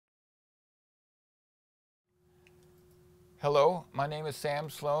Hello, my name is Sam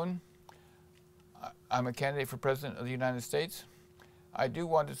Sloan. I'm a candidate for President of the United States. I do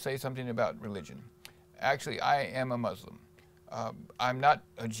want to say something about religion. Actually, I am a Muslim. I'm not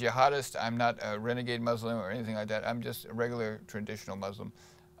a jihadist, I'm not a renegade Muslim or anything like that. I'm just a regular traditional Muslim.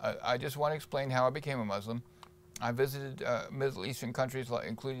 I just want to explain how I became a Muslim. I visited Middle Eastern countries,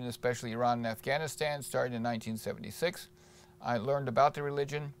 including especially Iran and Afghanistan, starting in 1976. I learned about the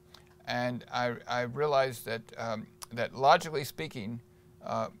religion, and I realized that that logically speaking,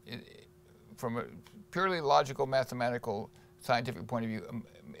 from a purely logical, mathematical, scientific point of view,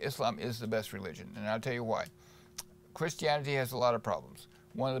 Islam is the best religion, and I'll tell you why. Christianity has a lot of problems.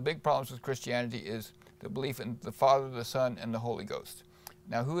 One of the big problems with Christianity is the belief in the Father, the Son, and the Holy Ghost.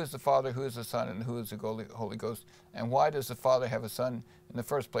 Now, who is the Father, who is the Son, and who is the Holy Ghost? And why does the Father have a Son in the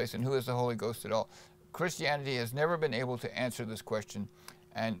first place, and who is the Holy Ghost at all? Christianity has never been able to answer this question,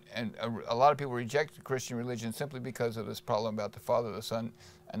 and a lot of people reject the Christian religion simply because of this problem about the Father, the Son,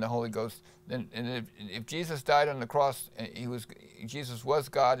 and the Holy Ghost. Then, and if Jesus died on the cross, Jesus was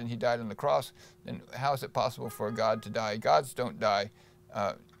God and he died on the cross, then how is it possible for God to die? Gods don't die,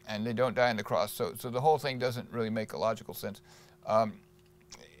 and they don't die on the cross. So the whole thing doesn't really make a logical sense.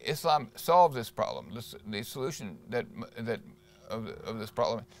 Islam solved this problem. The solution of this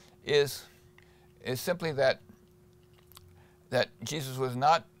problem is simply that Jesus was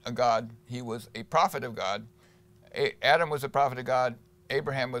not a God, he was a prophet of God. Adam was a prophet of God,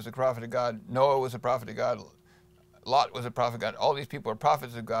 Abraham was a prophet of God, Noah was a prophet of God, Lot was a prophet of God. All these people are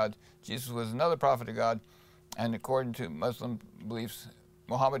prophets of God. Jesus was another prophet of God, and according to Muslim beliefs,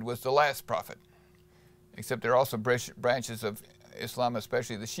 Muhammad was the last prophet. Except there are also branches of Islam,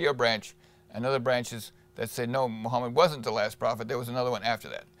 especially the Shia branch, and other branches that say, no, Muhammad wasn't the last prophet, there was another one after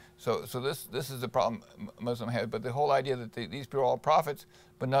that. So this is the problem Muslim has. But the whole idea that these people are all prophets,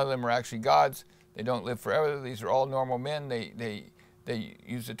 but none of them are actually gods. They don't live forever. These are all normal men. They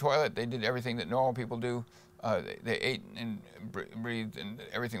use the toilet. They did everything that normal people do. They ate and breathed and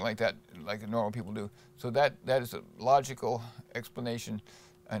everything like that, like normal people do. So that is a logical explanation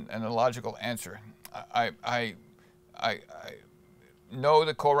and a logical answer. I know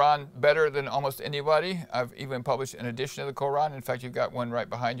the Quran better than almost anybody. I've even published an edition of the Quran. In fact, you've got one right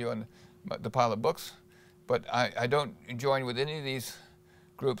behind you on the pile of books. But I don't join with any of these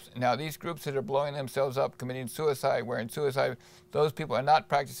groups. Now, these groups that are blowing themselves up, committing suicide, wearing suicide, those people are not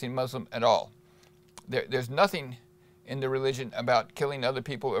practicing Muslim at all. There's nothing in the religion about killing other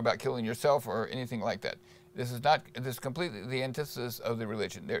people or about killing yourself or anything like that. This is completely the antithesis of the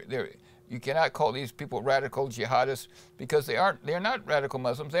religion. You cannot call these people radical jihadists because they're not radical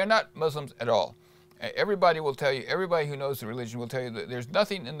Muslims. They're not Muslims at all. Everybody will tell you, everybody who knows the religion will tell you that there's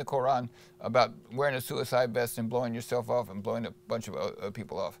nothing in the Quran about wearing a suicide vest and blowing yourself off and blowing a bunch of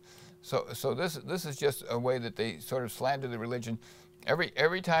people off. So this is just a way that they sort of slander the religion.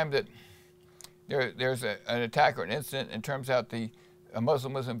 Every time that there's an attack or an incident and it turns out a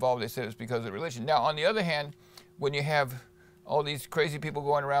Muslim was involved, they said it's because of the religion. Now, on the other hand, when you have all these crazy people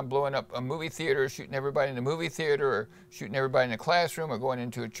going around blowing up a movie theater, shooting everybody in the movie theater, or shooting everybody in a classroom, or going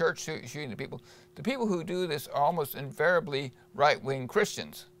into a church shooting the people who do this are almost invariably right-wing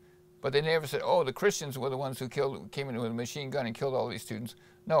Christians. But they never said, oh, the Christians were the ones who came in with a machine gun and killed all these students.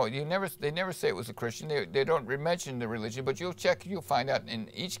 No, they never say it was a Christian. They don't mention the religion, but you'll find out in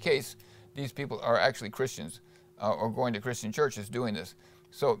each case these people are actually Christians or going to Christian churches doing this.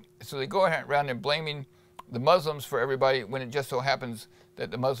 So they go around and blaming the Muslims for everybody when it just so happens that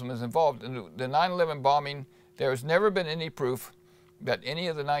the Muslim is involved. In the 9/11 bombing, there has never been any proof that any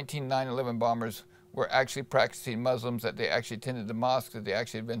of the 9/11 bombers were actually practicing Muslims, that they actually attended the mosque, that they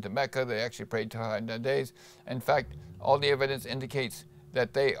actually had been to Mecca, they actually prayed 200 days. In fact, all the evidence indicates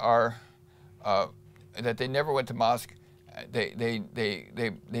that they never went to mosque. They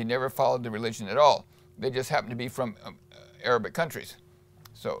never followed the religion at all. They just happened to be from Arabic countries.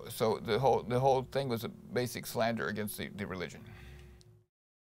 So the whole thing was a basic slander against the religion.